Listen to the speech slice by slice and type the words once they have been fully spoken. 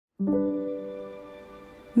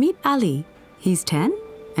Meet Ali. He's 10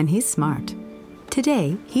 and he's smart.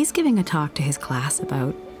 Today, he's giving a talk to his class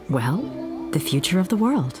about, well, the future of the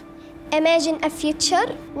world. Imagine a future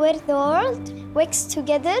where the world works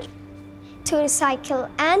together to recycle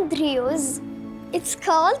and reuse. It's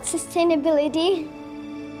called sustainability.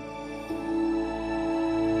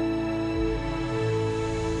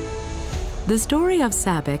 The story of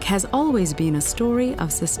SABIC has always been a story of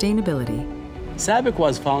sustainability. SABIC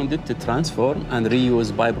was founded to transform and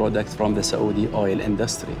reuse byproducts from the Saudi oil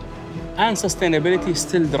industry. And sustainability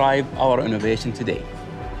still drives our innovation today.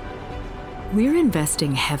 We're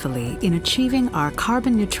investing heavily in achieving our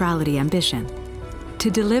carbon neutrality ambition to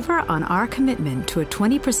deliver on our commitment to a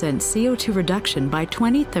 20% CO2 reduction by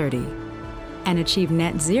 2030 and achieve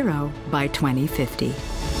net zero by 2050.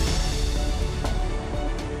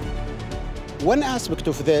 One aspect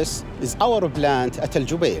of this is our plant at Al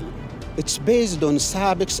Jubail. It's based on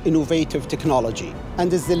SABIC's innovative technology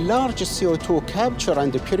and is the largest CO2 capture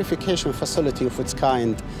and purification facility of its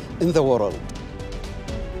kind in the world.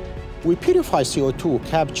 We purify CO2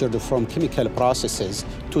 captured from chemical processes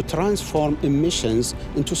to transform emissions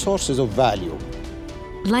into sources of value.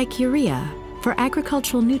 Like urea, for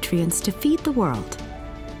agricultural nutrients to feed the world.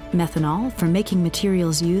 Methanol, for making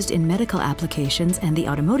materials used in medical applications and the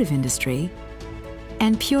automotive industry.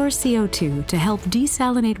 And pure CO2 to help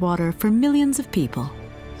desalinate water for millions of people.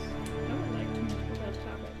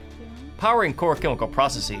 Powering core chemical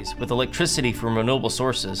processes with electricity from renewable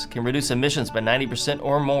sources can reduce emissions by 90%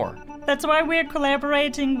 or more. That's why we're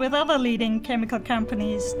collaborating with other leading chemical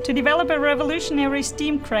companies to develop a revolutionary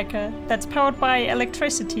steam cracker that's powered by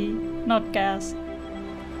electricity, not gas.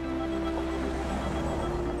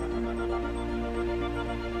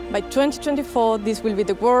 By 2024, this will be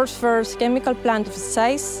the world's first chemical plant of its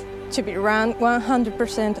size to be run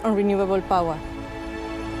 100% on renewable power.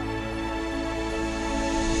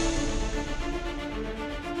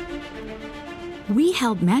 We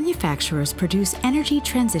help manufacturers produce energy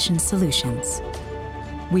transition solutions.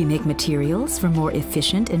 We make materials for more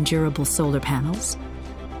efficient and durable solar panels,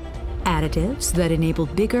 additives that enable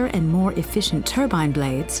bigger and more efficient turbine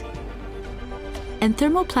blades, and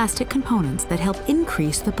thermoplastic components that help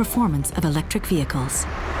increase the performance of electric vehicles.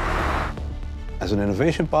 As an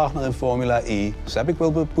innovation partner in Formula E, SABIC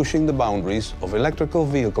will be pushing the boundaries of electrical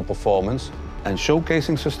vehicle performance and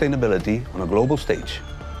showcasing sustainability on a global stage.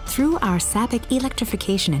 Through our SABIC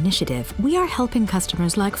electrification initiative, we are helping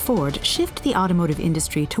customers like Ford shift the automotive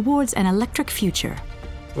industry towards an electric future.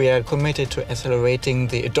 We are committed to accelerating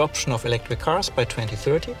the adoption of electric cars by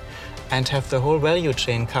 2030 and have the whole value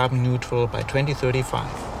chain carbon neutral by 2035.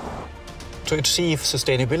 To achieve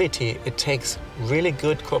sustainability, it takes really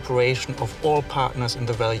good cooperation of all partners in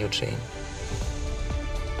the value chain.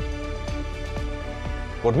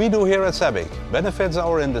 What we do here at SABIC benefits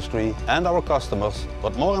our industry and our customers,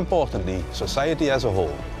 but more importantly, society as a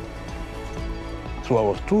whole. Through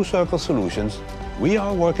our True Circle solutions, we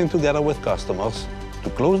are working together with customers to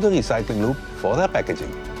close the recycling loop for their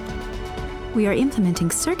packaging. We are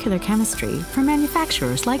implementing circular chemistry for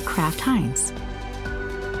manufacturers like Kraft Heinz.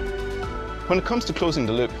 When it comes to closing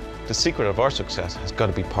the loop, the secret of our success has got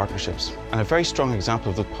to be partnerships. And a very strong example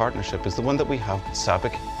of the partnership is the one that we have with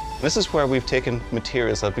SABIC. This is where we've taken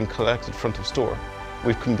materials that have been collected front of store.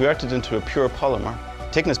 We've converted it into a pure polymer,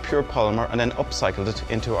 taken this pure polymer and then upcycled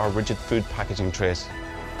it into our rigid food packaging trays.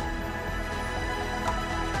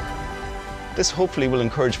 This hopefully will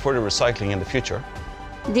encourage further recycling in the future.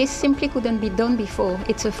 This simply couldn't be done before.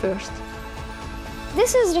 It's a first.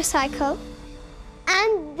 This is recycle.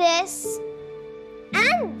 And this.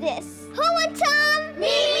 And this. Who wants some?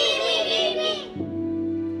 Me.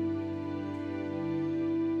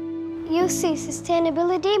 You see,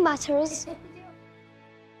 sustainability matters.